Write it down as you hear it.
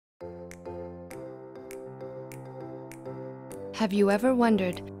Have you ever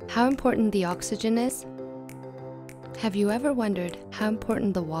wondered how important the oxygen is? Have you ever wondered how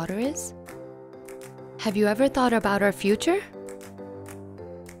important the water is? Have you ever thought about our future?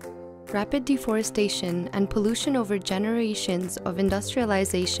 Rapid deforestation and pollution over generations of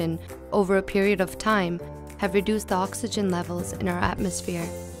industrialization over a period of time have reduced the oxygen levels in our atmosphere.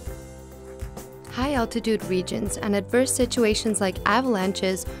 High-altitude regions and adverse situations like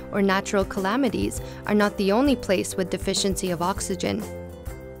avalanches or natural calamities are not the only place with deficiency of oxygen.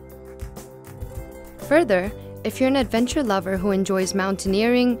 Further, if you're an adventure lover who enjoys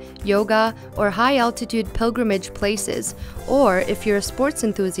mountaineering, yoga, or high-altitude pilgrimage places, or if you're a sports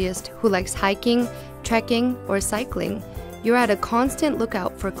enthusiast who likes hiking, trekking, or cycling, you're at a constant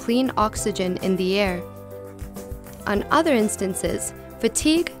lookout for clean oxygen in the air. On other instances,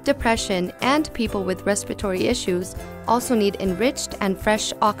 fatigue, depression, and people with respiratory issues also need enriched and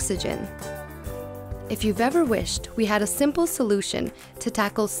fresh oxygen. If you've ever wished we had a simple solution to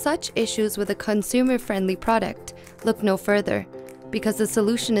tackle such issues with a consumer-friendly product, look no further, because the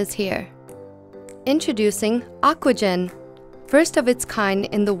solution is here. Introducing Aquogen, first of its kind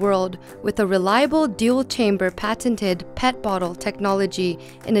in the world with a reliable dual-chamber patented PET bottle technology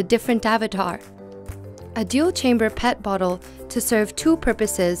in a different avatar. A dual-chamber PET bottle to serve two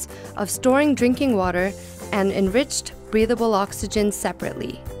purposes of storing drinking water and enriched breathable oxygen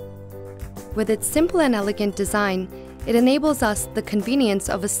separately. With its simple and elegant design, it enables us the convenience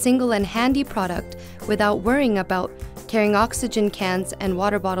of a single and handy product without worrying about carrying oxygen cans and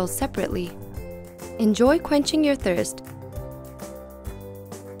water bottles separately. Enjoy quenching your thirst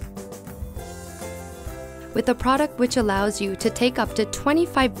with a product which allows you to take up to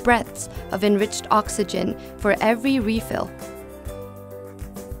 25 breaths of enriched oxygen for every refill.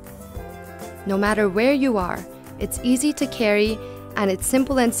 No matter where you are, it's easy to carry and it's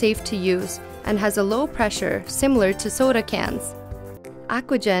simple and safe to use and has a low pressure similar to soda cans.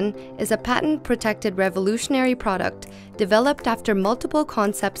 Aquogen is a patent-protected revolutionary product developed after multiple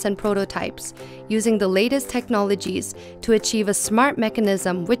concepts and prototypes, using the latest technologies to achieve a smart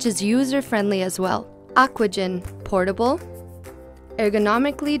mechanism which is user-friendly as well. Aquogen, portable,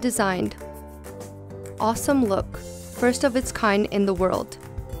 ergonomically designed, awesome look, first of its kind in the world,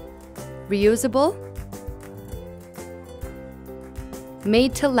 reusable,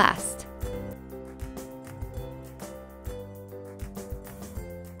 made to last.